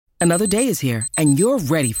Another day is here, and you're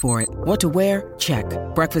ready for it. What to wear? Check.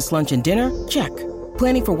 Breakfast, lunch, and dinner? Check.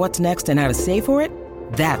 Planning for what's next and how to save for it?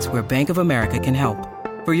 That's where Bank of America can help.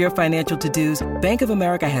 For your financial to-dos, Bank of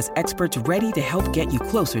America has experts ready to help get you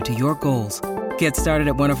closer to your goals. Get started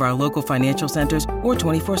at one of our local financial centers or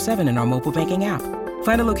 24/7 in our mobile banking app.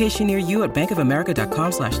 Find a location near you at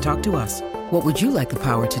bankofamerica.com/talktous. What would you like the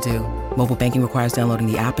power to do? Mobile banking requires downloading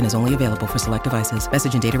the app and is only available for select devices.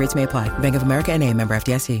 Message and data rates may apply. Bank of America N.A., member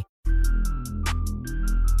FDIC.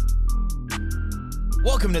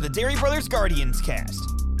 Welcome to the Dery Brothers Guardians Cast,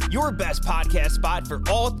 your best podcast spot for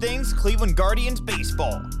all things Cleveland Guardians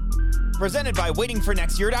baseball. Presented by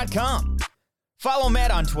waitingfornextyear.com. Follow Matt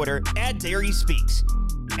on Twitter at Dery Speaks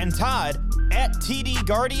and Todd at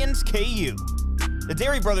TDGuardiansKU. The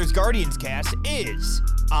Dery Brothers Guardians Cast is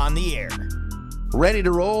on the air. Ready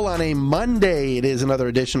to roll on a Monday. It is another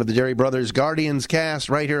edition of the Dery Brothers Guardians Cast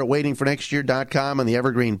right here at waitingfornextyear.com on the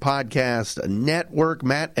Evergreen Podcast Network.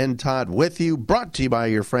 Matt and Todd with you, brought to you by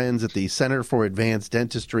your friends at the Center for Advanced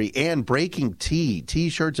Dentistry and Breaking Tea.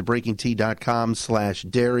 T-shirts at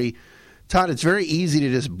breakingtea.com/Dery. Todd, it's very easy to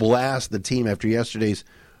just blast the team after yesterday's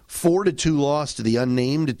 4-2 loss to the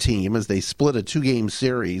unnamed team as they split a 2-game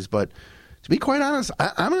series. But to be quite honest,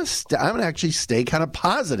 I'm going to actually stay kind of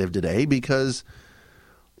positive today because,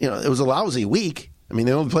 you know, it was a lousy week. I mean,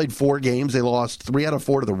 they only played 4 games. They lost 3 out of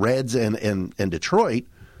 4 to the Reds and Detroit.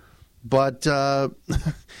 But how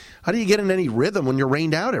do you get in any rhythm when you're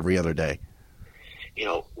rained out every other day? You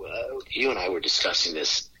know, you and I were discussing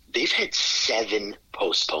this. They've had 7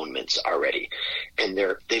 postponements already, and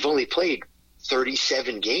they've only played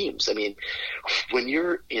 37 games. I mean, when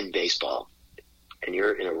you're in baseball and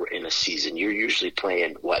you're in a season, you're usually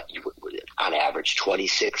playing on average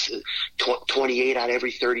 28 out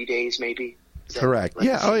every 30 days, maybe. Correct.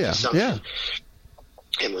 Yeah. Oh, yeah. Yeah.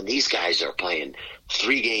 And when these guys are playing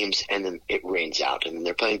 3 games and then it rains out, and then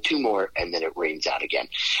they're playing 2 more and then it rains out again,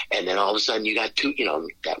 and then all of a sudden you got 2. You know,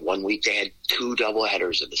 that one week they had 2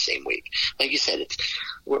 doubleheaders in the same week. Like you said,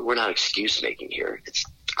 we're not excuse making here. It's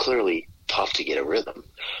clearly tough to get a rhythm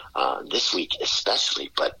this week,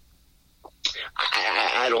 especially. But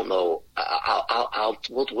I don't know.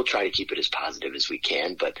 We'll try to keep it as positive as we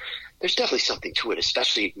can, but there's definitely something to it,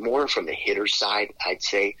 especially more from the hitter side, I'd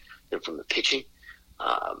say, than from the pitching.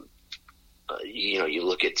 You know, you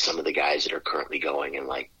look at some of the guys that are currently going, and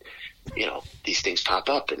like, you know, these things pop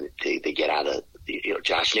up and they get out of, you know,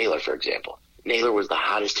 Josh Naylor, for example. Naylor was the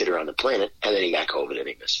hottest hitter on the planet, and then he got COVID and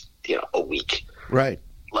he missed, you know, a week. Right.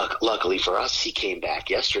 Luckily for us, he came back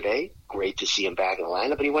yesterday. Great to see him back in the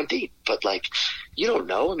lineup, and he went deep. But, like, you don't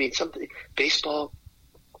know. I mean, baseball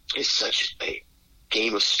is such a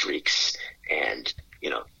game of streaks, and, you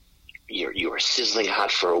know, you are sizzling hot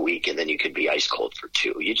for a week, and then you could be ice cold for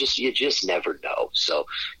 2. You just never know. So,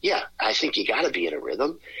 yeah, I think you got to be in a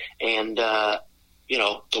rhythm. And, you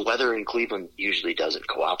know, the weather in Cleveland usually doesn't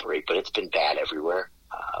cooperate, but it's been bad everywhere.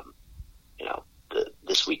 You know,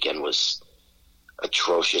 this weekend was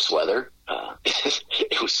atrocious weather.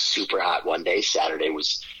 It was super hot one day. Saturday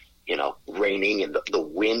was, you know, raining, and the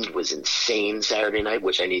wind was insane Saturday night,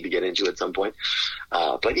 which I need to get into at some point.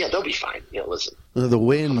 But yeah, they'll be fine. You know, listen. The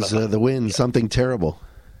winds, something terrible.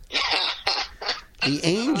 The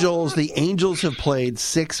Angels have played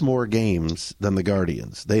 6 more games than the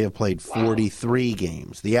Guardians. They have played 43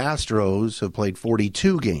 games. The Astros have played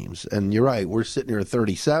 42 games. And you're right, we're sitting here at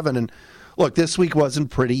 37. And look, this week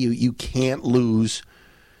wasn't pretty. You can't lose.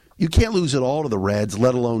 You can't lose it all to the Reds,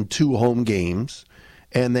 let alone 2 home games.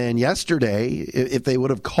 And then yesterday, if they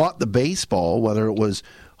would have caught the baseball, whether it was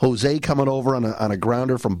Jose coming over on a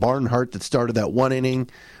grounder from Barnhart that started that 1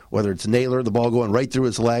 inning, whether it's Naylor, the ball going right through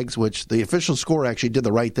his legs, which the official score actually did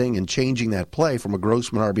the right thing in changing that play from a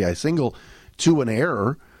Grossman RBI single to an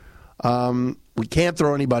error. We can't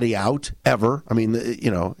throw anybody out, ever. I mean,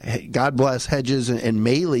 you know, God bless Hedges and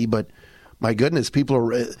Maile, but my goodness, people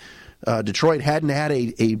are Detroit hadn't had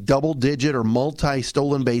a double-digit or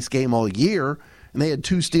multi-stolen base game all year, and they had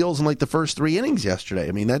 2 steals in like the first 3 innings yesterday.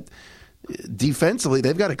 I mean, that defensively,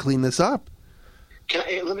 they've got to clean this up.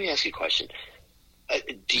 Let me ask you a question.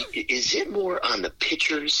 Is it more on the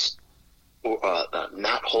pitchers or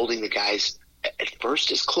not holding the guys at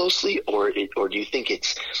first as closely, or do you think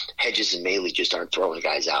it's Hedges and Maile just aren't throwing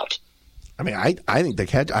guys out? I mean, I think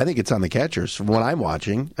it's on the catchers from what I'm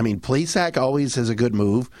watching. I mean, Plesac always has a good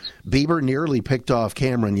move. Bieber nearly picked off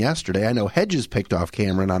Cameron yesterday. I know Hedges picked off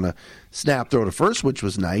Cameron on a snap throw to first, which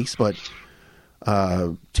was nice, but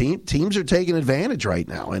teams are taking advantage right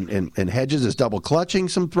now, and Hedges is double clutching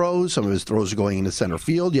some throws. Some of his throws are going into center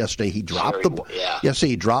field. Yesterday he dropped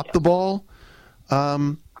the ball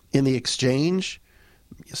in the exchange.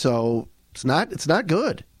 So it's not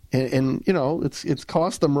good. And it's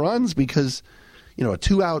cost them runs because, a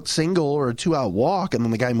 2-out single or a 2-out walk, and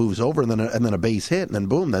then the guy moves over, and then a base hit, and then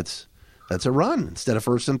boom, that's a run instead of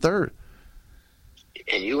first and third.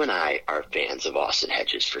 And you and I are fans of Austin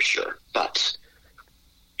Hedges for sure, but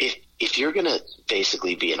if you're going to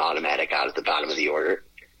basically be an automatic out at the bottom of the order,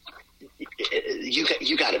 you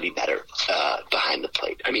got to be better behind the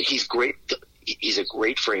plate. I mean, he's great. He's a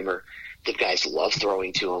great framer. The guys love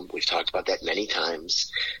throwing to him. We've talked about that many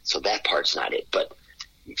times. So that part's not it. But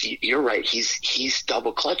you're right. He's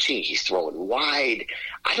double clutching. He's throwing wide.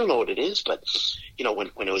 I don't know what it is, but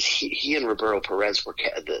when it was he and Roberto Perez were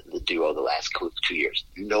the duo the last 2 years,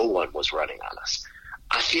 no one was running on us.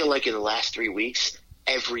 I feel like in the last 3 weeks,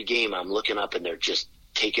 every game I'm looking up and they're just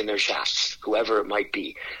taking their shots, whoever it might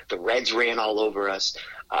be. The Reds ran all over us.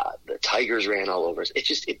 The Tigers ran all over us.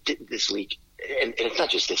 It did this week. And it's not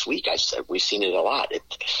just this week. We've seen it a lot.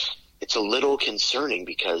 It's a little concerning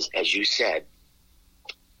because, as you said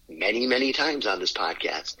many, many times on this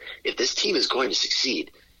podcast, if this team is going to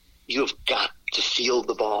succeed, you have got to field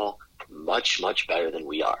the ball much, much better than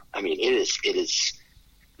we are. I mean, it is.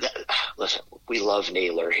 Listen, we love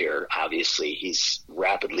Naylor here. Obviously, he's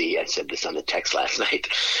rapidly, I said this on the text last night,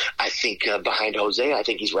 I think behind Jose, I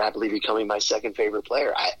think he's rapidly becoming my second favorite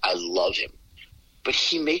player. I love him. But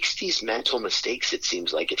he makes these mental mistakes, it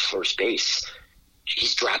seems like, at first base.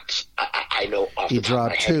 He's dropped, I know off the top of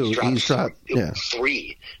my head, he's dropped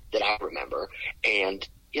three that I remember. And,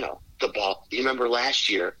 the ball, you remember last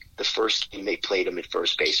year, the first game they played him at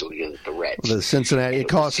first base against the Reds. The Cincinnati, it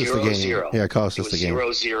cost us the game. 0-0. Yeah, it cost us the game.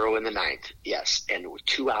 0-0 in the ninth, yes. And with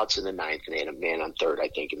 2 outs in the ninth, and they had a man on third, I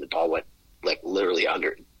think, and the ball went, literally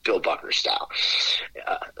under Bill Buckner style.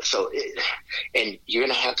 And you're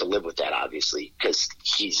going to have to live with that, obviously, because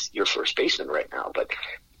he's your first baseman right now. But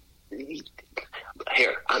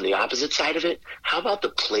here, on the opposite side of it, how about the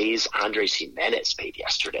plays Andres Jimenez made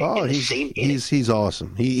yesterday? Oh, he's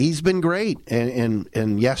awesome. He's been great.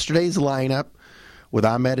 And yesterday's lineup with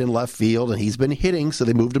Amed in left field, and he's been hitting, so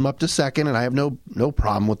they moved him up to second, and I have no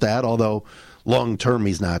problem with that, although long-term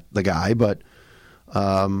he's not the guy. But,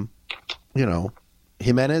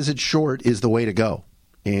 Jimenez at short is the way to go.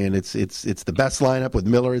 And it's the best lineup with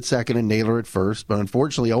Miller at second and Naylor at first. But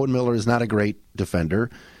unfortunately, Owen Miller is not a great defender.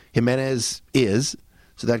 Jimenez is,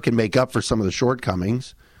 so that can make up for some of the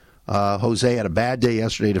shortcomings. Jose had a bad day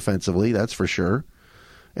yesterday defensively, that's for sure.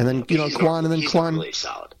 And then,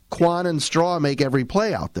 Kwan and Straw make every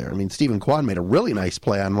play out there. I mean, Stephen Kwan made a really nice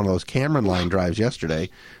play on one of those Cameron line drives yesterday.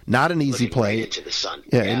 Not an easy play. Right into the sun.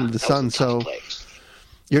 Yeah, into the sun. So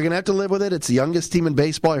you're going to have to live with it. It's the youngest team in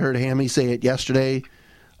baseball. I heard Hammy say it yesterday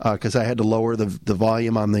because I had to lower the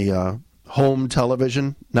volume on the home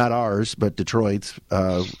television, not ours, but Detroit's.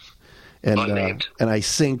 And I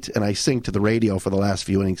synced to the radio for the last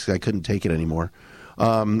few innings because I couldn't take it anymore.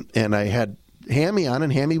 And I had Hammy on,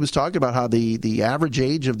 and Hammy was talking about how the average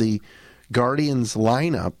age of the Guardians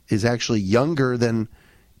lineup is actually younger than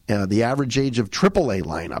the average age of AAA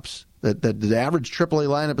lineups. That the average AAA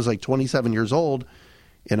lineup is like 27 years old,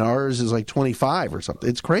 and ours is like 25 or something.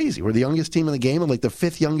 It's crazy. We're the youngest team in the game and like the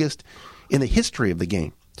 5th youngest in the history of the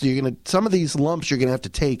game. So some of these lumps you're gonna have to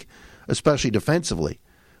take, especially defensively.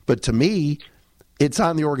 But to me, it's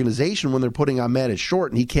on the organization when they're putting Amed at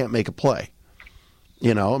short and he can't make a play.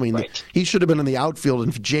 Right. He should have been in the outfield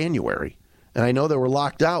in January. And I know they were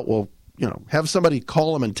locked out. Well, have somebody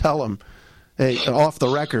call him and tell him, hey, off the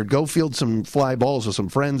record, go field some fly balls with some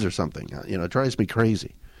friends or something. It drives me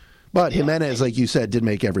crazy. But Jimenez, like you said, did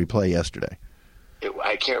make every play yesterday.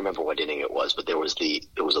 I can't remember what inning it was, but there was a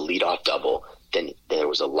leadoff double. Then there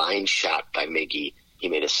was a line shot by Miggy. He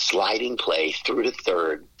made a sliding play through to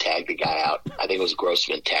third, tagged the guy out. I think it was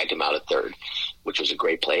Grossman, tagged him out at third, which was a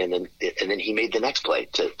great play. And then he made the next play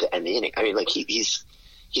to end the inning. I mean, he's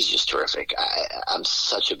just terrific. I'm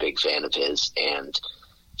such a big fan of his, and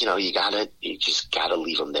you just gotta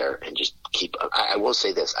leave him there and just keep. I will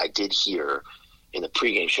say this: I did hear in the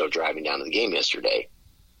pregame show driving down to the game yesterday,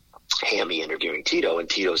 Hammy interviewing Tito, and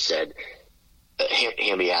Tito said,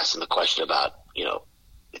 Hammy asked him the question about,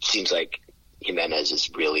 it seems like Jimenez is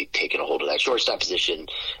really taking a hold of that shortstop position.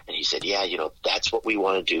 And he said, yeah, that's what we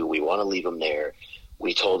want to do. We want to leave him there.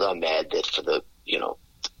 We told Amed that for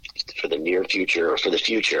the near future or for the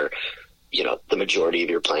future, the majority of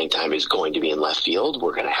your playing time is going to be in left field.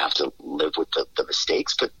 We're going to have to live with the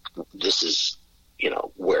mistakes, but this is,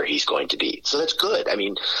 where he's going to be. So that's good. I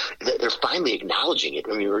mean, they're finally acknowledging it.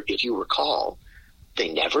 I mean, if you recall,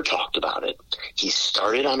 they never talked about it. He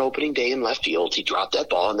started on opening day in left field. He dropped that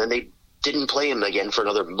ball, and then they didn't play him again for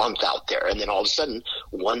another month out there. And then all of a sudden,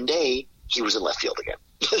 one day, he was in left field again.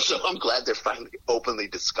 I'm glad they're finally openly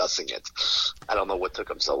discussing it. I don't know what took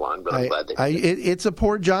them so long, but I'm glad they did. It's a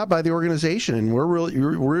poor job by the organization, and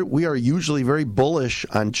we are usually very bullish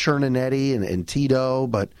on Cherninetti and Tito,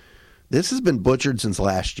 but this has been butchered since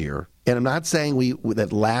last year. And I'm not saying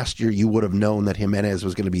that last year you would have known that Jimenez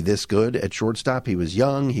was going to be this good at shortstop. He was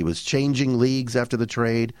young. He was changing leagues after the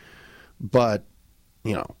trade. But,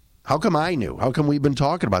 how come I knew? How come we've been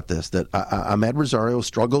talking about this? That Amed Rosario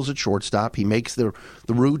struggles at shortstop. He makes the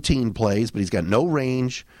routine plays, but he's got no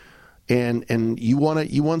range. And you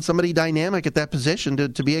want somebody dynamic at that position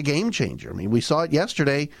to be a game changer. I mean, we saw it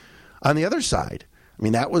yesterday on the other side. I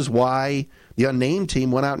mean, that was why the unnamed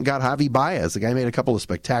team went out and got Javi Baez. The guy made a couple of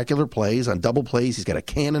spectacular plays on double plays. He's got a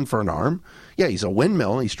cannon for an arm. Yeah, he's a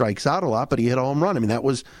windmill. He strikes out a lot, but he hit a home run. I mean, that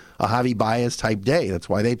was a Javi Baez type day. That's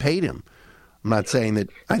why they paid him. I'm not saying that.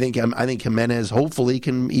 I think Jimenez hopefully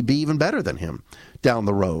can be even better than him down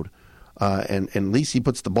the road, and at least he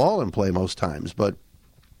puts the ball in play most times. But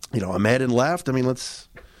Amed and left. I mean, let's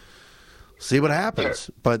see what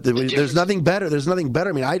happens. But there's nothing better. There's nothing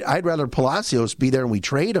better. I mean, I'd rather Palacios be there and we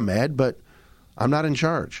trade Amed, but I'm not in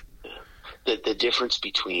charge. The difference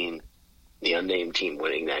between the unnamed team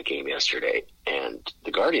winning that game yesterday and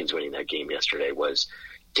the Guardians winning that game yesterday was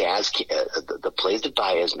the plays that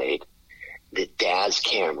Baez made. The Daz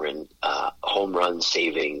Cameron home run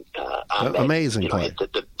saving Amed, amazing play.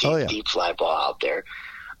 The deep fly ball out there.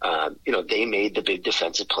 They made the big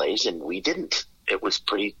defensive plays and we didn't. It was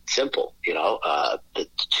pretty simple. The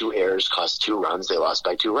 2 errors cost 2 runs. They lost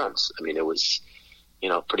by 2 runs. I mean, it was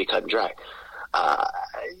pretty cut and dry.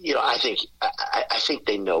 I think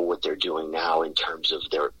they know what they're doing now in terms of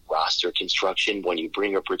their roster construction when you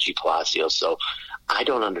bring up Richie Palacios. So I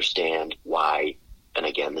don't understand why. And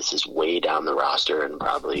again, this is way down the roster and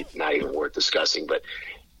probably not even worth discussing, but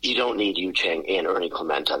you don't need Yu Chang and Ernie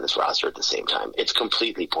Clement on this roster at the same time. It's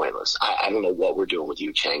completely pointless. I don't know what we're doing with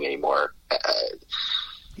Yu Chang anymore.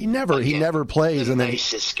 He never plays. The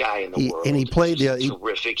nicest guy in the world. And he played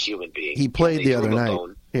terrific human being. He played the other night.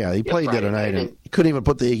 Yeah, he played the other night, and he couldn't even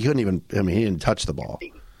he didn't touch the ball.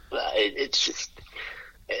 It's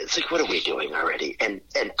like, what are we doing already? And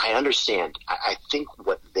I understand. I think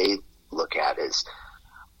what they look at is,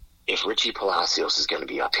 if Richie Palacios is going to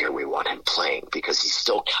be up here, we want him playing because he's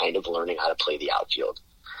still kind of learning how to play the outfield.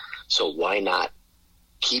 So why not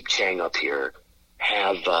keep Chang up here,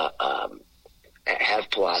 have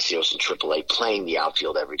Palacios in AAA playing the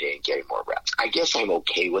outfield every day and getting more reps? I guess I'm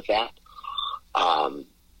okay with that. I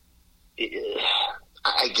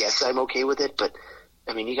guess I'm okay with it, but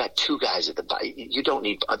I mean, you got 2 guys at the bottom. You don't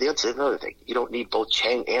need. That's another thing. You don't need both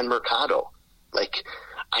Chang and Mercado. Like,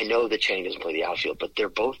 I know that Chang doesn't play the outfield, but they're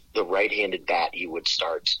both the right-handed bat you would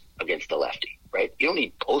start against the lefty, right? You don't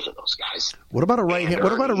need both of those guys. What about a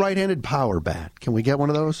right-handed power bat? Can we get one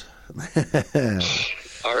of those?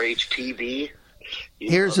 RHPB.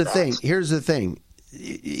 Here's the thing.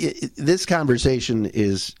 This conversation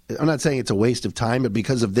is, I'm not saying it's a waste of time, but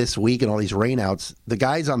because of this week and all these rainouts, the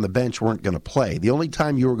guys on the bench weren't going to play. The only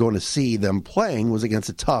time you were going to see them playing was against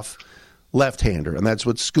a tough left-hander, and that's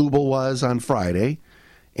what Skubal was on Friday.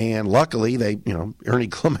 And luckily, Ernie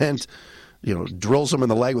Clement, drills him in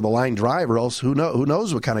the leg with a line drive, or else who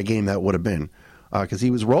knows what kind of game that would have been, because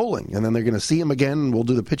he was rolling. And then they're going to see him again. We'll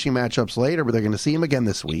do the pitching matchups later, but they're going to see him again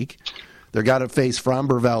this week. They're got to face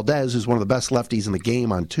Framber Valdez, who's one of the best lefties in the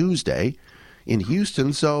game, on Tuesday in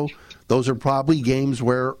Houston. So those are probably games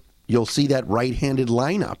where you'll see that right-handed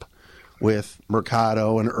lineup with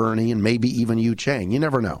Mercado and Ernie and maybe even Yu Chang. You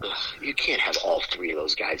never know. You can't have all 3 of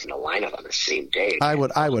those guys in the lineup on the same day. I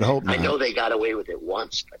would hope not. I know they got away with it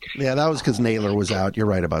once. But, yeah, that was because Naylor was out. You're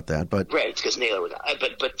right about that. But right, it's because Naylor was out.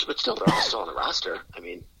 But still, they're all still on the roster.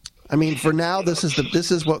 I mean, for now, this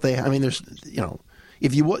is what they. I mean, there's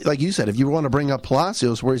if you like you said, if you want to bring up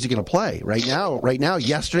Palacios, where is he going to play? Right now,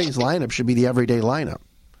 yesterday's lineup should be the everyday lineup.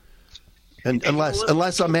 And unless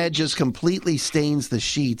Amed just completely stains the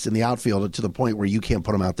sheets in the outfield to the point where you can't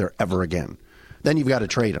put him out there ever again, then you've got to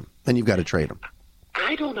trade him.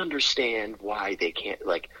 I don't understand why they can't.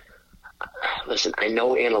 Listen, I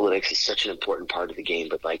know analytics is such an important part of the game,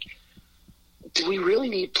 but do we really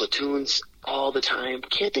need platoons all the time?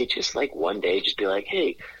 Can't they just one day just be like,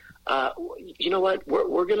 hey, you know what?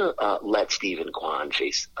 We're gonna let Stephen Kwan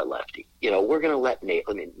face a lefty. We're gonna let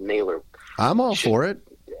Naylor. I'm all for it.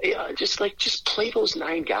 Yeah, just play those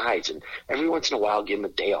 9 guys, and every once in a while give them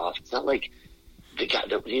a day off. It's not like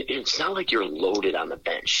it's not like you're loaded on the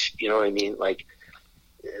bench. You know what I mean?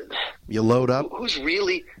 You load up. Who's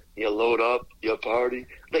really you load up? You party.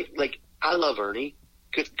 I love Ernie.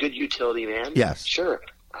 Good utility man. Yes, sure.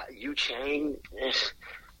 Yu Chang.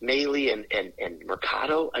 Maylor and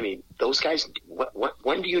Mercado, I mean, those guys,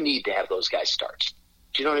 when do you need to have those guys start?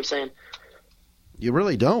 Do you know what I'm saying? You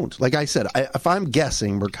really don't. Like I said, if I'm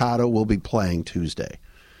guessing, Mercado will be playing Tuesday.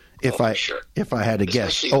 If I had to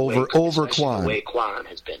guess, over Kwan. The way Kwan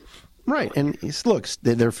has been. Right, and look,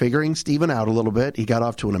 they're figuring Steven out a little bit. He got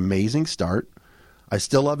off to an amazing start. I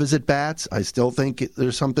still love his at-bats. I still think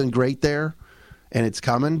there's something great there, and it's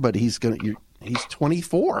coming, but he's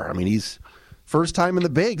 24. I mean, he's first time in the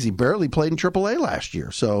bigs. He barely played in AAA last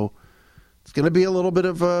year, so it's going to be a little bit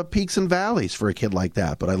of peaks and valleys for a kid like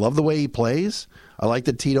that. But I love the way he plays. I like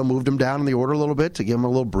that Tito moved him down in the order a little bit to give him a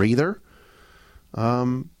little breather.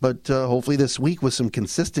 But hopefully this week with some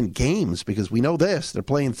consistent games, because we know this. They're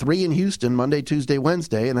playing 3 in Houston Monday, Tuesday,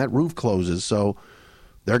 Wednesday, and that roof closes. So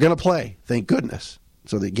they're going to play, thank goodness.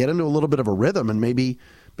 So they get into a little bit of a rhythm, and maybe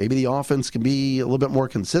the offense can be a little bit more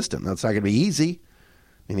consistent. That's not going to be easy.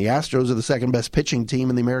 I mean, the Astros are the second-best pitching team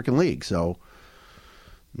in the American League. So,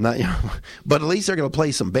 but at least they're going to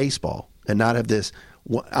play some baseball and not have this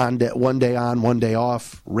one day on, one day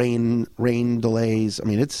off, rain delays. I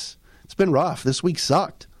mean, it's been rough. This week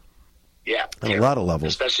sucked. Yeah, on a lot of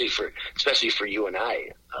levels, especially for you and I.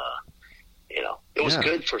 It was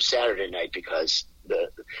good for Saturday night because the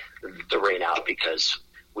rain out, because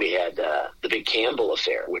we had the big Campbell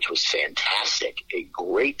affair, which was fantastic. A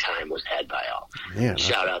great time was had by all. Man,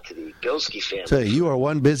 shout out to the Bilski family. Tell you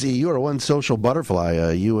are one social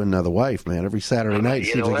butterfly. You and the wife, man. Every Saturday night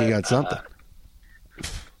seems like you got something.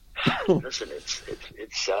 Listen,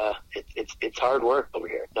 it's hard work over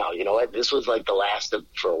here. No, you know what? This was like the last of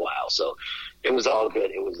for a while, so it was all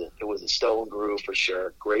good. It was a stone groove for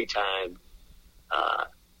sure. Great time.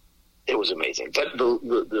 It was amazing. But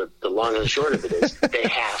the long and the short of it is they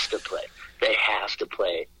have to play. They have to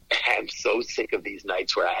play. I'm so sick of these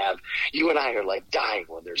nights where you and I are like dying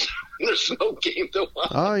when there's no game to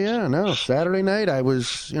watch. Oh yeah, no. Saturday night I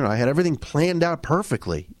had everything planned out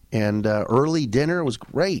perfectly, and early dinner was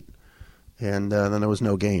great, and then there was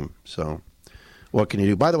no game. So what can you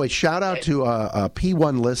do? By the way, shout out to a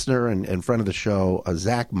P1 listener and friend of the show,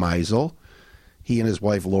 Zach Meisel. He and his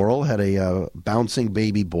wife Laurel had a bouncing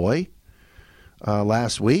baby boy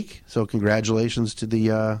last week. So congratulations to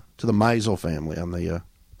the Meisel family on the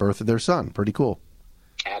birth of their son. Pretty cool.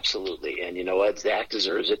 Absolutely. And you know what? Zach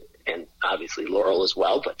deserves it, and obviously Laurel as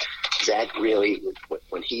well. But Zach really,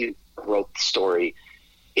 when he wrote the story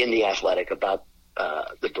in The Athletic about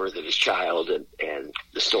the birth of his child and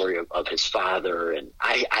the story of his father, and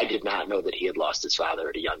I did not know that he had lost his father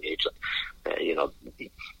at a young age.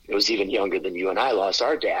 It was even younger than you and I lost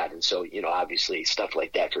our dad, and so obviously stuff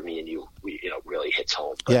like that for me and you, really hits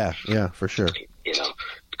home. But, yeah, for sure.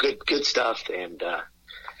 Good stuff, and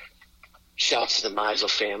shouts to the Meisel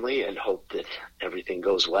family, and hope that everything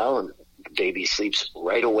goes well and the baby sleeps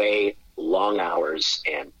right away, long hours,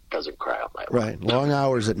 and doesn't cry out loud. Right, long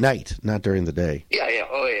hours at night, not during the day. Yeah,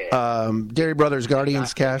 oh yeah. Dery Brothers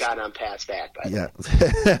Guardians Cast. Got on past that, by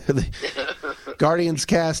Guardians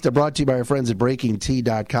Cast brought to you by our friends at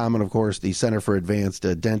BreakingT.com, and of course the Center for Advanced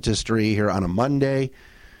Dentistry here on a Monday.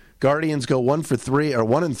 Guardians go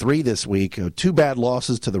 1-3 this week. 2 bad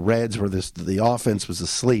losses to the Reds, where the offense was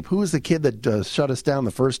asleep. Who was the kid that shut us down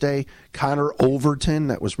the first day? Connor Overton.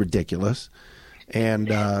 That was ridiculous.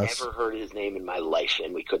 And I've never heard his name in my life,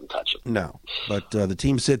 and we couldn't touch him. No, but the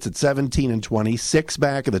team sits at 17-20, 6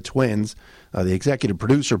 back of the Twins. The executive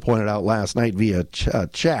producer pointed out last night via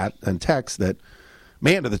chat and text that,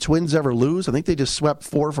 man, do the Twins ever lose? I think they just swept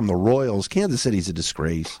 4 from the Royals. Kansas City's a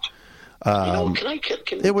disgrace.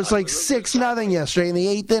 It was like 6-0 yesterday in the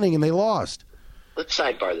 8th inning, and they lost. Let's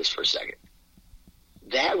sidebar this for a second.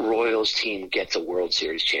 That Royals team gets a World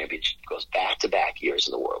Series championship, goes back-to-back years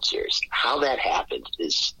in the World Series. How that happened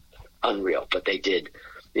is unreal, but they did.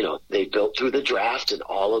 They built through the draft, and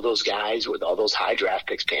all of those guys with all those high draft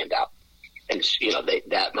picks panned out. And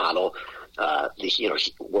that model,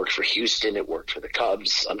 worked for Houston. It worked for the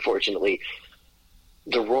Cubs. Unfortunately,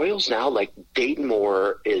 the Royals now, like Dayton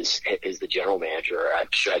Moore is the general manager. I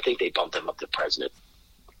think they bumped him up to president.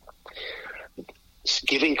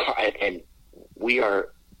 And we are,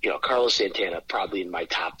 Carlos Santana, probably in my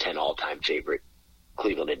top 10 all-time favorite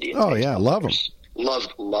Cleveland Indians. Oh yeah, love him.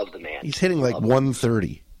 Love the man. He's hitting like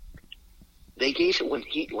 130. They gave him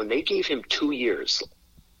when they gave him 2 years.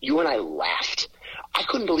 You and I laughed. I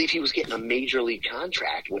couldn't believe he was getting a major league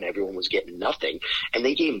contract when everyone was getting nothing, and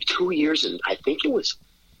they gave him 2 years, and I think it was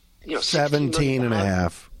 17 and a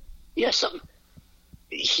half. Yeah, something.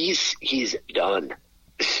 He's done.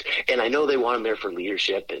 And I know they want him there for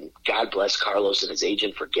leadership, and God bless Carlos and his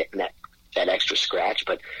agent for getting that extra scratch.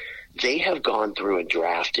 But They have gone through and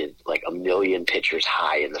drafted like 1 million pitchers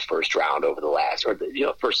high in the first round over the last, or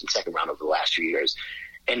the first and second round over the last few years,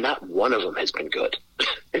 and not one of them has been good.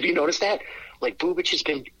 Have you noticed that? Like Bubic has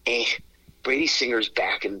been Brady Singer's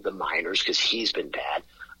back in the minors because he's been bad.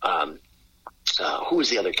 Who was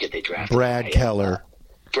the other kid they drafted? Brad Keller.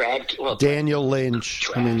 Daniel Lynch.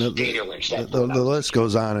 Trash. I mean, Daniel Lynch. The list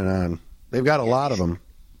goes on and on. They've got a lot of them.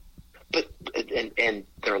 But and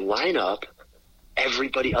their lineup,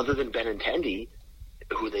 everybody other than Benintendi,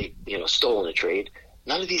 who they stole in a trade.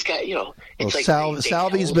 None of these guys, it's like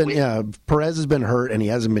Salvi's been Perez has been hurt and he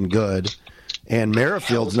hasn't been good, and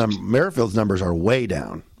Merrifield's numbers are way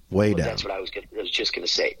down. That's what I was just going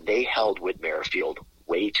to say. They held with Merrifield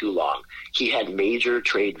way too long. He had major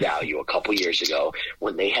trade value a couple years ago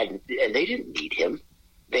when they didn't need him.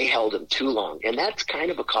 They held him too long, and that's kind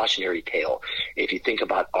of a cautionary tale if you think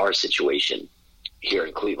about our situation here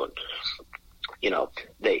in Cleveland.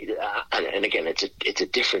 And again, it's a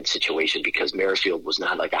different situation because Merrifield was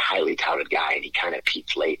not like a highly touted guy, and he kind of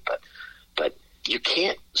peaked late. But you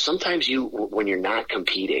can't. Sometimes when you're not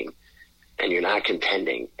competing and you're not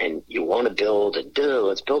contending, and you want to build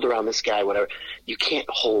let's build around this guy, whatever. You can't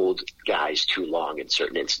hold guys too long in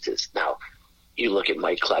certain instances. Now, you look at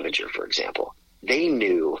Mike Clevenger, for example. They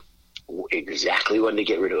knew exactly when to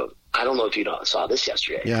get rid of him. I don't know if you saw this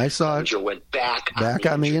yesterday. Yeah, I saw Clevenger went back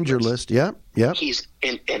on the injured list. Yep. He's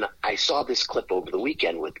and I saw this clip over the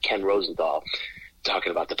weekend with Ken Rosenthal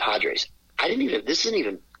talking about the Padres. This didn't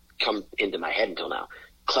even come into my head until now.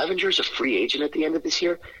 Clevenger's a free agent at the end of this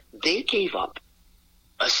year. They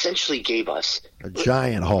essentially gave us a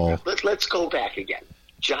giant haul. Let's go back again.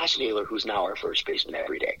 Josh Naylor, who's now our first baseman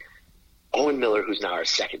every day. Owen Miller, who's now our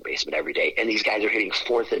second baseman every day. And these guys are hitting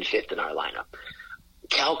fourth and fifth in our lineup.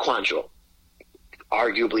 Cal Quantrill,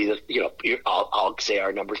 arguably I'll say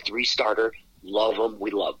our number 3 starter. Love him.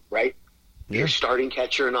 We love him, right? Yeah. Your starting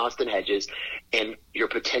catcher in Austin Hedges and your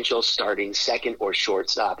potential starting second or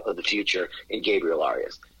shortstop of the future in Gabriel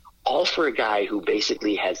Arias. All for a guy who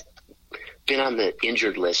basically has been on the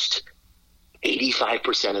injured list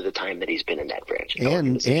 85% of the time that he's been in that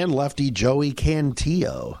franchise. And lefty Joey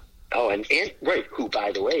Cantillo. Oh, and right, who,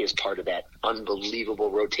 by the way, is part of that unbelievable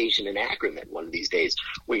rotation in Akron that one of these days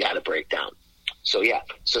we got to break down. So, yeah.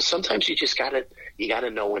 So sometimes you just got to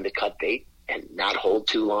know when to cut bait and not hold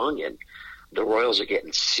too long. And the Royals are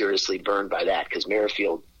getting seriously burned by that because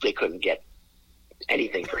Merrifield, they couldn't get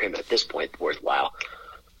anything for him at this point worthwhile.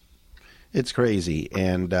 It's crazy.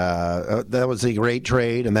 And that was a great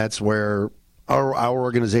trade, and that's where our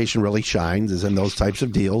organization really shines, is in those types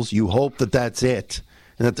of deals. You hope that that's it.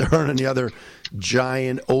 And that there aren't any other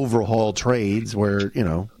giant overhaul trades where,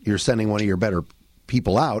 you're sending one of your better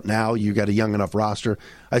people out. Now you got a young enough roster.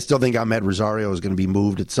 I still think Amed Rosario is going to be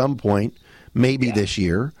moved at some point, maybe this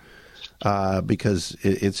year, because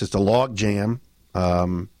it's just a log jam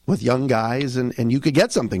with young guys, and you could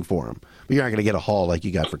get something for him. But you're not going to get a haul like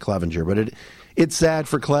you got for Clevenger. But it's sad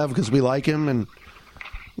for Clev because we like him, and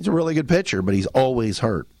he's a really good pitcher, but he's always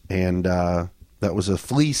hurt. And that was a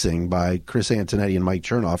fleecing by Chris Antonetti and Mike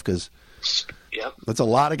Chernoff because that's a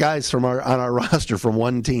lot of guys on our roster from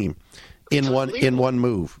one team in one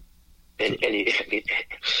move. And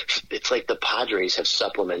it's like the Padres have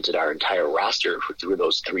supplemented our entire roster through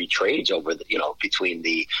those 3 trades over between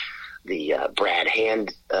the Brad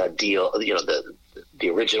Hand deal, the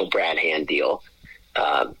original Brad Hand deal,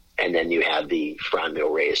 and then you have the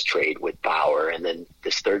Franmil Reyes trade with Bauer, and then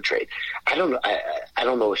this third trade. I don't know. I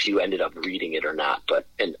don't know if you ended up reading it or not,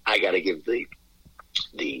 and I got to give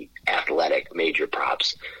the Athletic major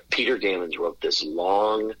props. Peter Gammons wrote this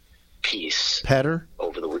long piece. Petter?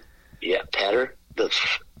 Petter,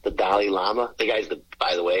 the Dalai Lama. The guy's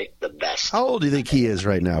by the way, the best. How old do you think he is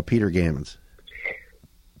right now, Peter Gammons?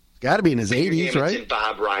 Got to be in his 80s, right? And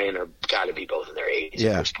Bob Ryan are got to be both in their 80s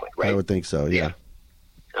at this point, right? I would think so. Yeah.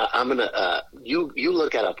 I'm gonna you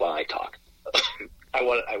look that up while I talk. I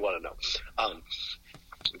want to know.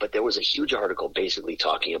 But there was a huge article basically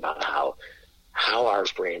talking about how our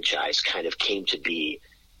franchise kind of came to be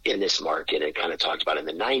in this market. It kind of talked about in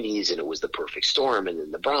the 90s, and it was the perfect storm, and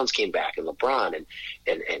then the Browns came back, and LeBron,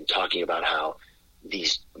 and talking about how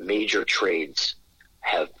these major trades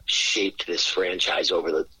have shaped this franchise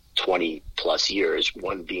over the 20 plus years.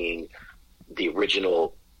 One being the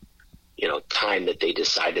original, time that they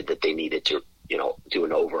decided that they needed to, do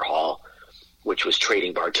an overhaul, which was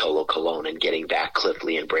trading Bartolo Colon and getting back Cliff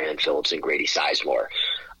Lee and Brandon Phillips and Grady Sizemore.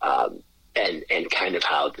 And kind of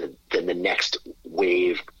how the next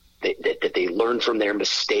wave that they learned from their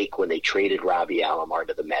mistake when they traded Robbie Alomar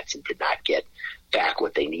to the Mets and did not get back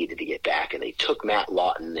what they needed to get back. And they took Matt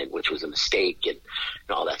Lawton, which was a mistake, and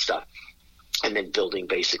all that stuff. And then building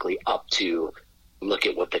basically up to look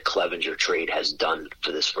at what the Clevenger trade has done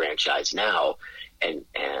for this franchise now. And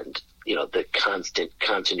the constant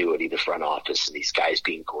continuity of the front office and these guys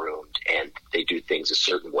being groomed, and they do things a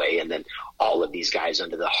certain way. And then all of these guys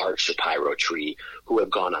under the Hart Shapiro tree who have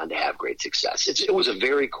gone on to have great success. It was a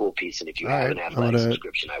very cool piece. And if you have an athletic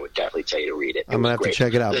subscription, I would definitely tell you to read it. I'm going to have to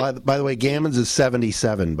check it out. By the way, Gammons is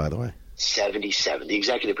 77, by the way. 77. The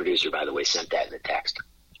executive producer, by the way, sent that in the text.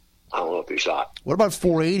 I don't know if you saw it. What about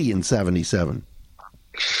 480 and 77?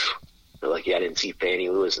 Lucky I didn't see Fannie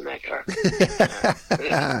Lewis in that car.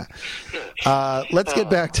 Let's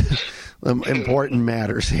get back to important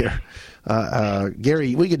matters here.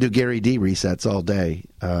 Gary, we could do Gary D resets all day.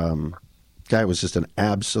 Guy was just an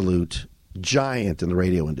absolute giant in the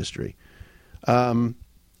radio industry. Aaron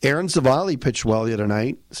Civale pitched well the other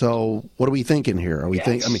night. So what are we thinking here? Are we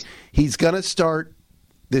I mean, he's going to start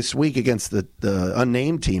this week against the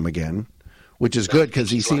unnamed team again, which is good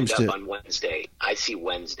because he seems to. On Wednesday, I see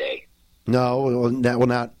Wednesday. No,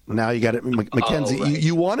 not now. You got it, McKenzie. Right.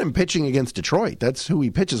 You want him pitching against Detroit. That's who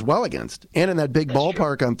he pitches well against. And in that big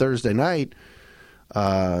ballpark on Thursday night,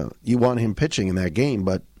 you want him pitching in that game.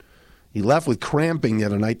 But he left with cramping the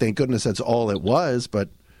other night. Thank goodness that's all it was. But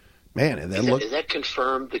man, is that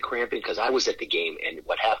confirmed, the cramping? Because I was at the game, and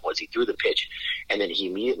what happened was he threw the pitch, and then he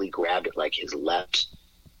immediately grabbed it like his glute.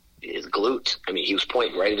 I mean, he was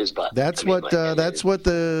pointing right at his butt. That's what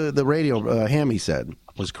the radio Hammy said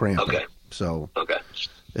was cramping. Okay. So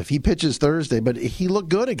if he pitches Thursday, but he looked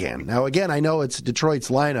good again. Now again, I know it's Detroit's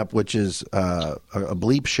lineup, which is a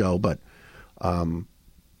bleep show, but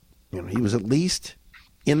he was at least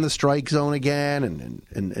in the strike zone again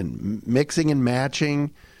and mixing and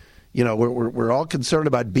matching. We're all concerned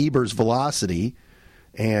about Bieber's velocity,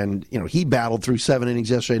 and he battled through 7 innings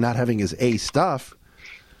yesterday, not having his A stuff.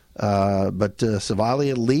 But Civale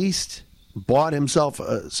at least bought himself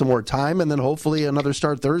some more time, and then hopefully another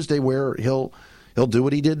start Thursday where he'll do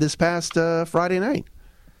what he did this past Friday night.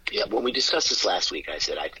 Yeah, when we discussed this last week, I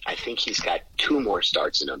said I think he's got 2 more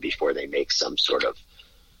starts in him before they make some sort of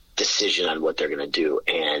decision on what they're going to do.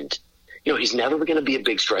 And he's never going to be a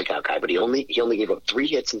big strikeout guy, but he only gave up 3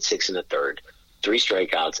 hits and 6 in the third, 3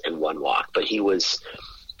 strikeouts and 1 walk. But he was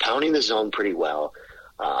pounding the zone pretty well.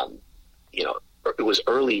 It was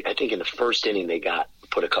early. I think in the first inning they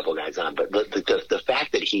put a couple guys on, but the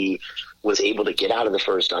fact that he was able to get out of the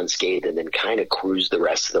first unscathed and then kind of cruise the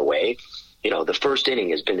rest of the way. The first inning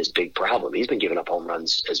has been his big problem. He's been giving up home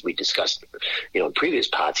runs, as we discussed, in previous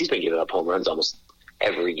pods. He's been giving up home runs almost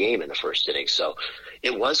every game in the first inning. So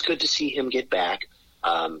it was good to see him get back.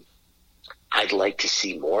 I'd like to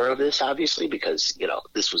see more of this, obviously, because,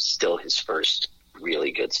 this was still his first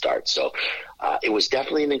really good start. So it was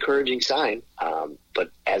definitely an encouraging sign.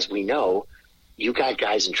 But as we know, you got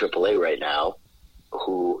guys in AAA right now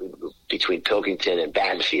who, between Pilkington and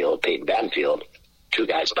Peyton Battenfield, 2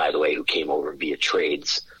 guys, by the way, who came over via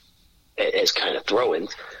trades as kind of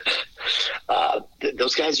throw-ins,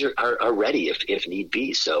 those guys are ready if need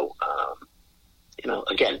be. So,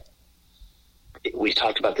 again, we've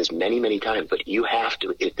talked about this many, many times, but you have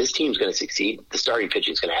to, if this team's going to succeed, the starting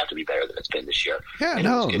pitching is going to have to be better than it's been this year. Yeah, and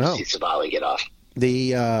no. It's good to see Civale get off.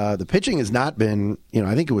 The pitching has not been,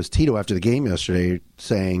 I think it was Tito after the game yesterday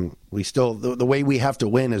saying we still, the way we have to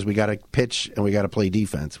win is we got to pitch and we got to play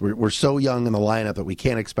defense. We're so young in the lineup that we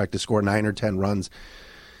can't expect to score 9 or 10 runs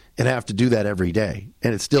and have to do that every day.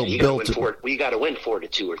 And it's still built. We got to win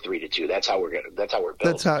 4-2 or 3-2. That's how we're built.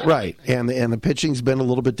 That's how, right. And the pitching's been a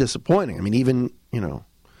little bit disappointing. I mean,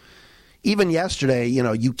 even yesterday,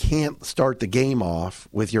 you can't start the game off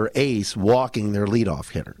with your ace walking their leadoff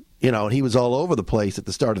hitter. And he was all over the place at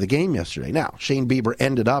the start of the game yesterday. Now, Shane Bieber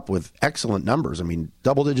ended up with excellent numbers. I mean,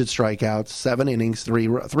 double-digit strikeouts, 7 innings, 3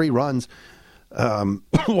 runs. One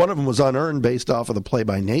of them was unearned based off of the play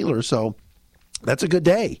by Naylor, so that's a good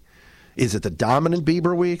day. Is it the dominant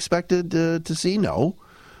Bieber we expected to see? No.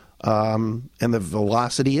 And the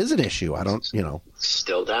velocity is an issue. I don't,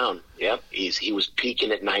 Still down. Yep. He was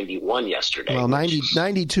peaking at 91 yesterday. Well,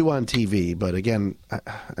 92 on TV, but again,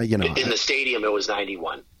 in the stadium it was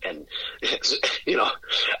 91. And,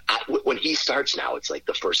 when he starts now, it's like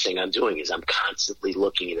the first thing I'm doing is I'm constantly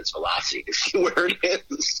looking at his velocity to see where it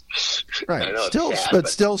is. Right.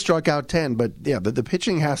 Still struck out 10. But, yeah, the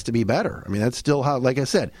pitching has to be better. I mean, that's still how, like I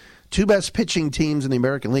said, 2 best pitching teams in the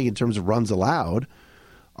American League in terms of runs allowed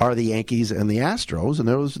are the Yankees and the Astros, and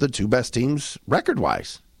those are the 2 best teams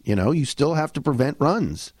record-wise. You still have to prevent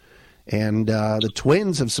runs. And the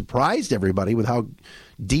Twins have surprised everybody with how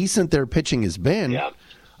decent their pitching has been,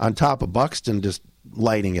 on top of Buxton just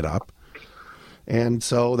lighting it up. And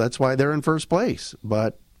so that's why they're in first place.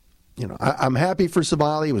 But, you know, I'm happy for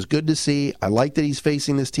Civale. It was good to see. I like that he's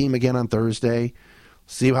facing this team again on Thursday.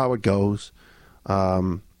 See how it goes.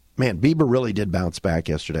 Man, Bieber really did bounce back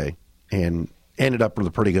yesterday and ended up with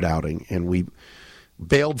a pretty good outing. And we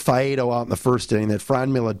bailed Faedo out in the first inning. That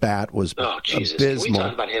Franmil at bat was abysmal. Can we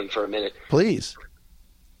talk about him for a minute? Please.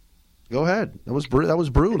 Go ahead. That was brutal. That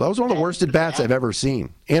was one of the worst at bats I've ever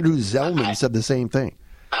seen. Andrew Zellman said the same thing.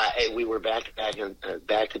 We were back-to-back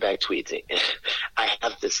tweets. I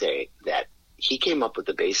have to say that he came up with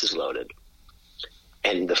the bases loaded.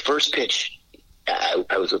 And the first pitch,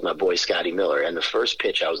 I was with my boy Scotty Miller, and the first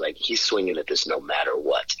pitch I was like, he's swinging at this no matter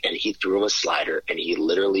what. And he threw him a slider, and he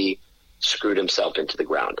literally screwed himself into the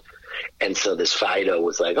ground. And so this Fido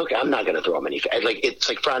was like, okay, I'm not going to throw him any. It's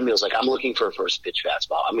like Franmil's like, I'm looking for a first pitch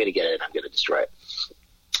fastball. I'm going to get it, and I'm going to destroy it.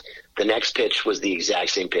 The next pitch was the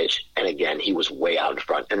exact same pitch, and again, he was way out in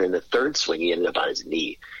front. And then the third swing, he ended up on his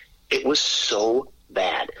knee. It was so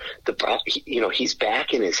bad. He's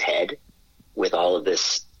back in his head with all of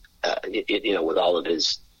this, with all of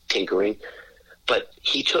his tinkering. But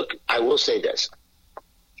I will say this,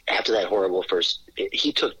 after that horrible first,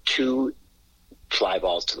 he took 2 fly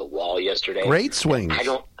balls to the wall yesterday. Great swings.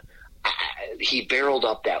 He barreled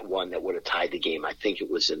up that one that would have tied the game. I think it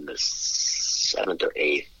was in the 7th or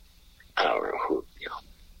 8th. I don't remember who.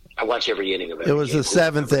 I watch every inning of it. It was the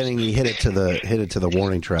 7th inning. He hit it to the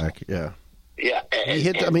warning track. Yeah. Yeah.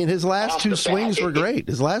 His last 2 swings were great.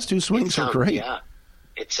 His last 2 swings were great. Yeah.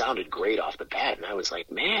 It sounded great off the bat, and I was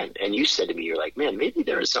like, man. And you said to me, you're like, man, maybe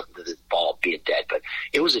there is something to this ball being dead. But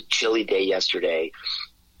it was a chilly day yesterday.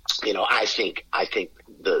 I think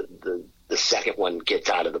the second one gets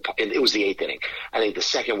out of it was the 8th inning. I think the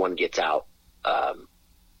second one gets out on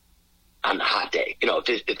the hot day.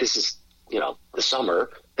 If this is, the summer,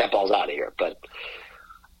 that ball's out of here. But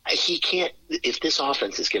he can't, if this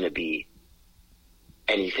offense is going to be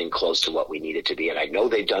anything close to what we need it to be, and I know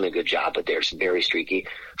they've done a good job, but they're very streaky,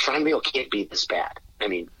 Franmil can't be this bad. I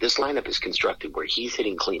mean, this lineup is constructed where he's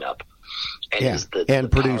hitting cleanup and he's the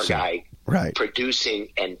producing. Power guy, right? Producing,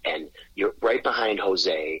 and you're right behind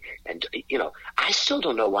Jose. And, I still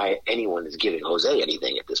don't know why anyone is giving Jose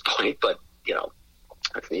anything at this point, but,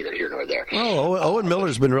 that's neither here nor there. Oh, Owen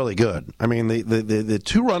Miller's been really good. I mean, the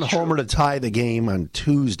 2-run homer to tie the game on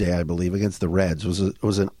Tuesday, I believe, against the Reds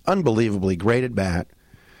was an unbelievably great at bat,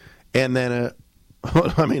 and then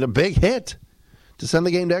a big hit to send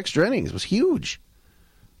the game to extra innings was huge.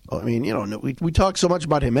 I mean, we talk so much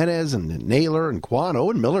about Jimenez and Naylor and Quan.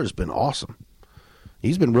 Owen Miller's been awesome.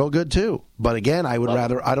 He's been real good too. But again, I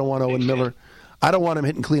don't want Owen Miller. I don't want him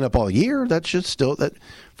hitting cleanup all year. That's just still that.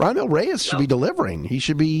 Franmil Reyes should be delivering. He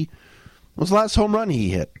should be. What's the last home run he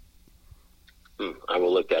hit? I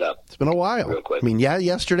will look that up. It's been a while. Real quick. I mean,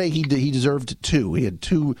 yesterday he deserved 2. He had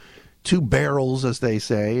two barrels, as they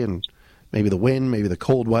say, and maybe the wind, maybe the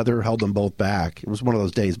cold weather held them both back. It was one of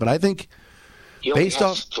those days. But I think he only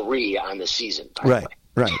has 3 on the season. Right.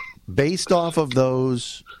 Based off of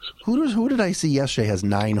those, who did I see yesterday has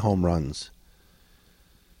 9 home runs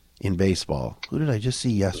in baseball? Who did I just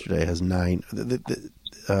see yesterday has 9?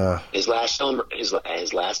 His last home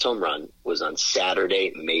run was on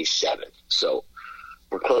Saturday, May 7th. So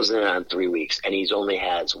we're closing in on 3 weeks, and he's only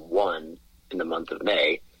has 1 in the month of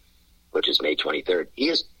May, which is May 23rd. He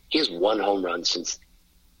has 1 home run since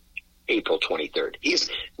April 23rd.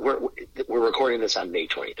 We're recording this on May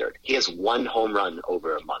 23rd. He has 1 home run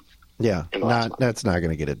over a month. Yeah, that's not going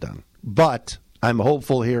to get it done. But I'm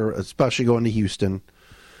hopeful here, especially going to Houston.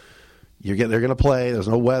 They're going to play. There's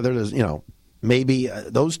no weather. There's maybe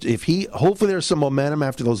hopefully there's some momentum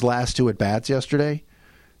after those last 2 at bats yesterday,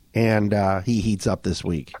 and he heats up this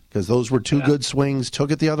week because those were 2 good swings.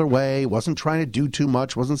 Took it the other way. Wasn't trying to do too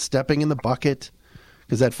much. Wasn't stepping in the bucket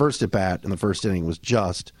because that first at bat in the first inning was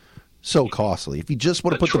just so costly. If he just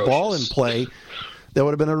would have put the ball in play, there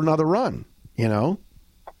would have been another run.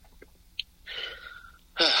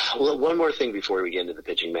 Well, one more thing before we get into the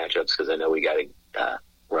pitching matchups, because I know we got to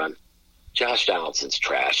run. Josh Donaldson's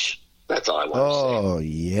trash. That's all I want to say. Oh,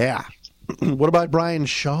 yeah. What about Brian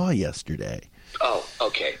Shaw yesterday? Oh,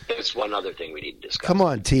 okay. There's one other thing we need to discuss. Come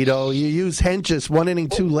on, Tito. You use Henches 1 inning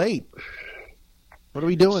too late. What are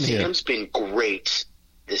we doing here? Sam's been great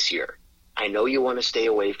this year. I know you want to stay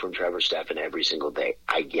away from Trevor Stephan every single day.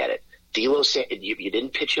 I get it. You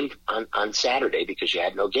didn't pitch him on Saturday because you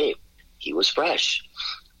had no game. He was fresh.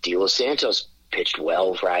 De Los Santos pitched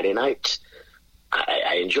well Friday night.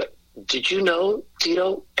 I enjoyed. Did you know,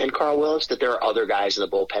 Tito and Carl Willis, that there are other guys in the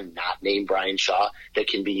bullpen not named Brian Shaw that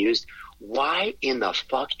can be used? Why in the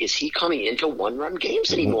fuck is he coming into one-run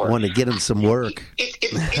games anymore? Want to get him some work.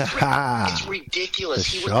 It's ridiculous.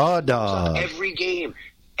 The Shaw dog. Every game,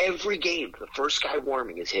 the first guy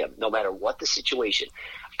warming is him, no matter what the situation.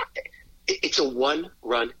 It's a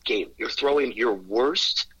one-run game. You're throwing your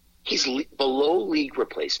worst. He's below league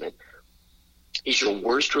replacement. He's your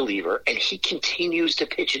worst reliever, and he continues to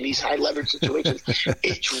pitch in these high-leverage situations.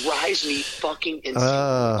 It drives me fucking insane.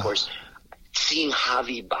 Of course, seeing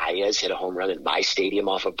Javi Baez hit a home run in my stadium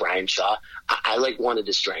off of Brian Shaw, I wanted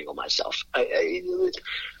to strangle myself.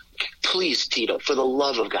 Please, Tito, for the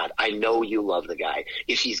love of God, I know you love the guy.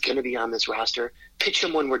 If he's going to be on this roster, pitch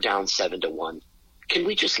him when we're down 7-1. Can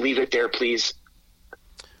we just leave it there, please?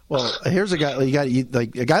 Well, here's a guy. A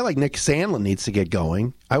guy like Nick Sandlin needs to get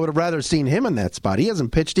going. I would have rather seen him in that spot. He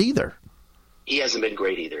hasn't pitched either. He hasn't been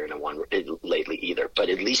great either lately either. But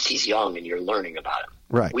at least he's young, and you're learning about him.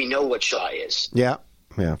 Right. We know what Shaw is. Yeah,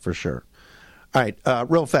 for sure. All right,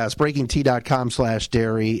 real fast.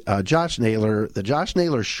 BreakingT.com/Dery. Josh Naylor. The Josh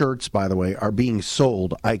Naylor shirts, by the way, are being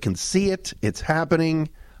sold. I can see it. It's happening.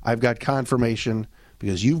 I've got confirmation.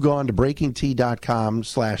 Because you've gone to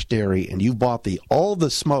BreakingT.com/Dery and you've bought the All the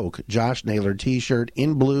Smoke Josh Naylor T-shirt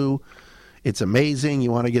in blue. It's amazing. You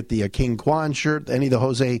want to get the King Kwan shirt, any of the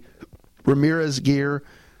Jose Ramirez gear,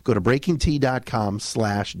 go to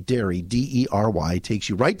BreakingT.com/Dery, Dery. Takes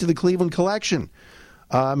you right to the Cleveland collection.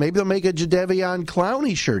 Maybe they'll make a Jadeveon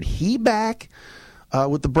Clowney shirt. He back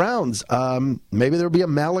with the Browns. Maybe there'll be a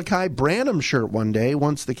Malachi Branham shirt one day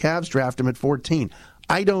once the Cavs draft him at 14.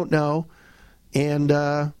 I don't know. And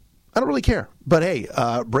I don't really care. But, hey,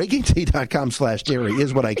 BreakingT.com/Dery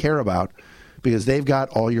is what I care about because they've got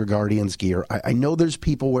all your Guardians gear. I know there's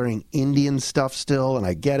people wearing Indian stuff still, and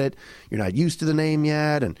I get it. You're not used to the name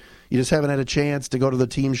yet, and you just haven't had a chance to go to the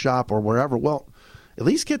team shop or wherever. Well, at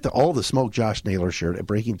least get All the Smoke Josh Naylor shirt at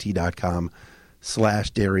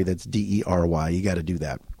BreakingT.com/Dery. That's Dery. You got to do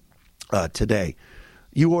that today.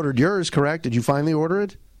 You ordered yours, correct? Did you finally order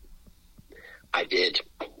it? I did.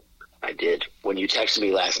 When you texted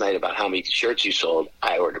me last night about how many shirts you sold,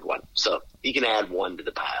 I ordered one. So you can add one to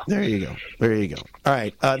the pile. There you go. All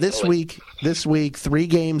right. This week, 3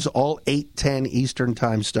 games, all 8:10 Eastern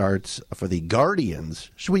time starts for the Guardians.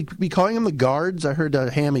 Should we be calling them the Guards? I heard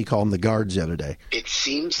Hammy call them the Guards the other day. It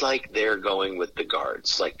seems like they're going with the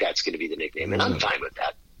Guards. Like that's going to be the nickname, and I'm fine with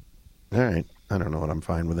that. All right. I don't know what I'm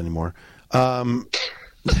fine with anymore.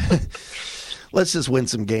 Let's just win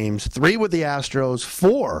some games. 3 with the Astros,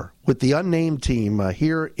 4 with the unnamed team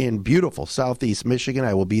here in beautiful Southeast Michigan.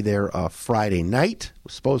 I will be there Friday night.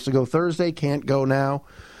 Was supposed to go Thursday, can't go now.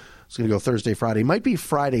 It's going to go Thursday, Friday. Might be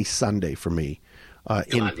Friday, Sunday for me.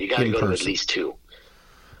 You got to go to at least 2.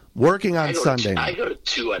 Working on Sunday. I go to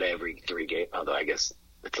 2 out of every 3 games, although I guess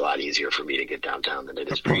it's a lot easier for me to get downtown than it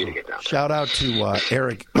is for you to get downtown. Shout out to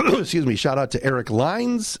Eric. Excuse me. Shout out to Eric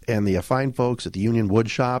Lines and the fine folks at the Union Wood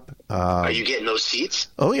Shop. Are you getting those seats?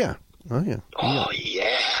 Oh yeah. Oh yeah.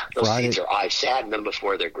 Those Friday. Seats are. I've sat in them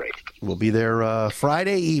before. They're great. We'll be there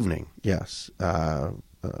Friday evening. Yes.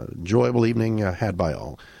 Enjoyable evening had by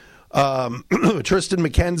all. Tristan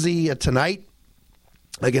McKenzie tonight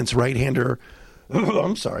against right-hander.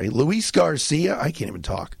 I'm sorry, Luis Garcia. I can't even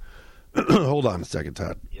talk. Hold on a second,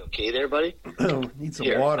 Todd. You okay there, buddy? Need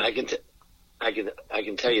some water. I can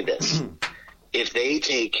tell you this: if they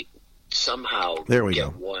somehow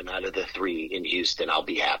get 1 out of the 3 in Houston, I'll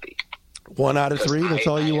be happy. 1 out of 3. That's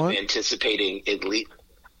all you want. Anticipating at least.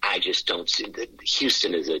 I just don't see that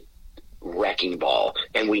Houston is a wrecking ball,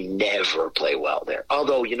 and we never play well there.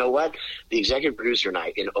 Although you know what, the executive producer and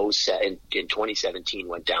I in 2017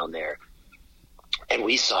 went down there. And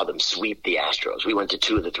we saw them sweep the Astros. We went to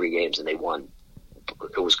 2 of the 3 games, and they won.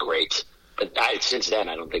 It was great. But since then,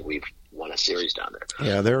 I don't think we've won a series down there.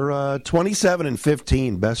 Yeah, they're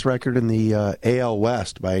 27-15, best record in the AL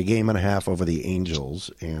West by a game and a half over the Angels,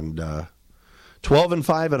 and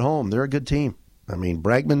 12-5 at home. They're a good team. I mean,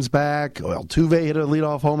 Bregman's back. Altuve hit a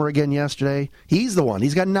leadoff homer again yesterday. He's the one.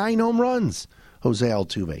 He's got 9 home runs, Jose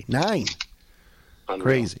Altuve. 9. Unreal.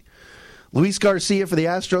 Crazy. Luis Garcia for the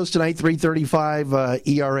Astros tonight, 3.35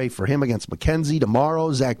 ERA for him against McKenzie.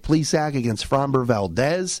 Tomorrow, Zach Plesac against Framber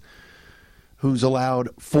Valdez, who's allowed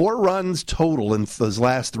 4 runs total in his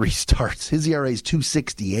last 3 starts. His ERA is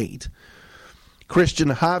 2.68.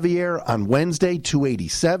 Christian Javier on Wednesday,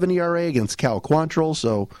 2.87 ERA against Cal Quantrill.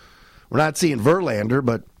 So we're not seeing Verlander,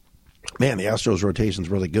 but, man, the Astros rotation's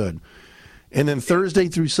really good. And then Thursday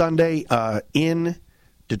through Sunday in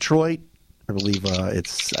Detroit, I believe I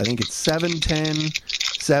think it's 7-10,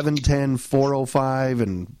 4:05,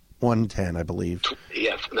 and 110, I believe.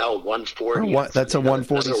 Yeah, no, 140. That's a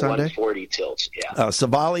 140 Sunday? 140 tilts, yeah.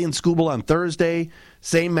 Civale and Scoobel on Thursday.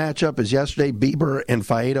 Same matchup as yesterday. Bieber and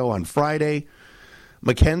Faedo on Friday.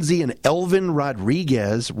 Mackenzie and Elvin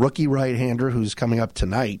Rodriguez, rookie right-hander, who's coming up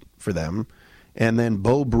tonight for them. And then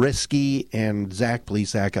Bo Brisky and Zach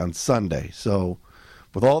Plesac on Sunday. So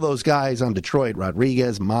with all those guys on Detroit,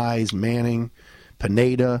 Rodriguez, Mize, Manning,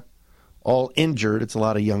 Pineda, all injured, it's a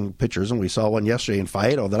lot of young pitchers. And we saw one yesterday in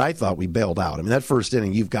Faedo that I thought we bailed out. I mean, that first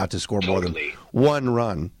inning, you've got to score more than one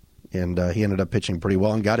run. And he ended up pitching pretty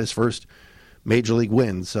well and got his first major league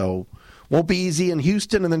win. So won't be easy in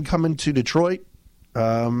Houston and then coming to Detroit.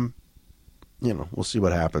 We'll see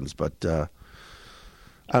what happens. But I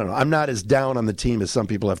don't know. I'm not as down on the team as some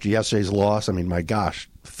people after yesterday's loss. I mean, my gosh,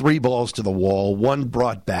 3 balls to the wall, 1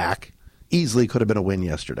 brought back. Easily could have been a win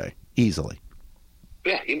yesterday. Easily.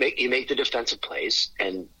 Yeah, you make the defensive plays,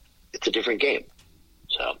 and it's a different game.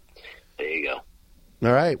 So there you go.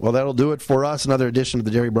 All right. Well, that'll do it for us. Another edition of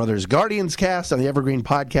the Dery Brothers Guardians Cast on the Evergreen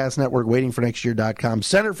Podcast Network, waitingfornextyear.com,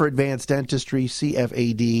 Center for Advanced Dentistry,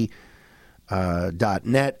 CFAD.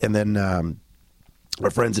 .net, and then our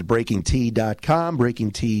friends at BreakingT.com,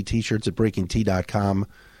 Breaking Tea t-shirts at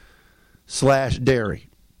BreakingT.com/Dery.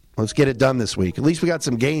 Let's get it done this week. At least we got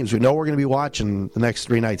some games. We know we're going to be watching the next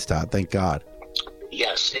 3 nights, Todd. Thank God.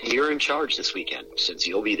 Yes, and you're in charge this weekend since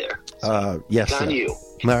you'll be there. Yes, it's on you.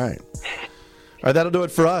 All right. All right, that'll do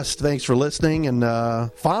it for us. Thanks for listening and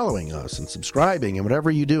following us and subscribing and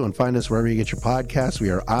whatever you do, and find us wherever you get your podcasts. We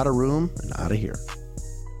are out of room and out of here.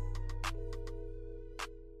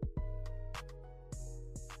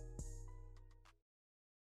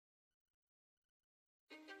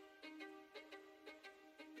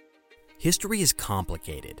 History is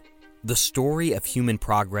complicated. The story of human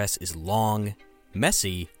progress is long,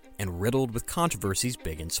 messy, and riddled with controversies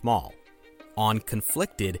big and small. On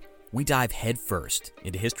Conflicted, we dive headfirst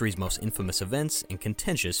into history's most infamous events and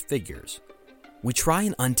contentious figures. We try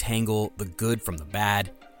and untangle the good from the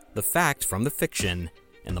bad, the fact from the fiction,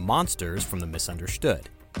 and the monsters from the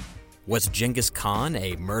misunderstood. Was Genghis Khan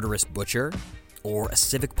a murderous butcher or a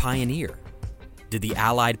civic pioneer? Did the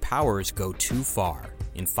Allied powers go too far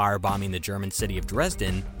in firebombing the German city of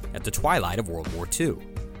Dresden at the twilight of World War II?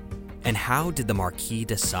 And how did the Marquis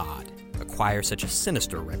de Sade acquire such a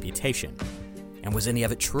sinister reputation? And was any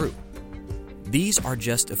of it true? These are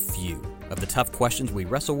just a few of the tough questions we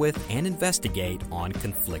wrestle with and investigate on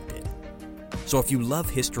Conflicted. So if you love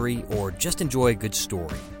history or just enjoy a good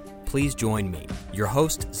story, please join me, your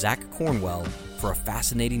host, Zach Cornwell, for a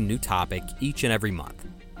fascinating new topic each and every month.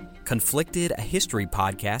 Conflicted, a history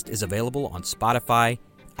podcast, is available on Spotify,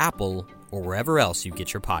 Apple, or wherever else you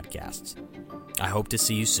get your podcasts. I hope to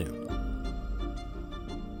see you soon.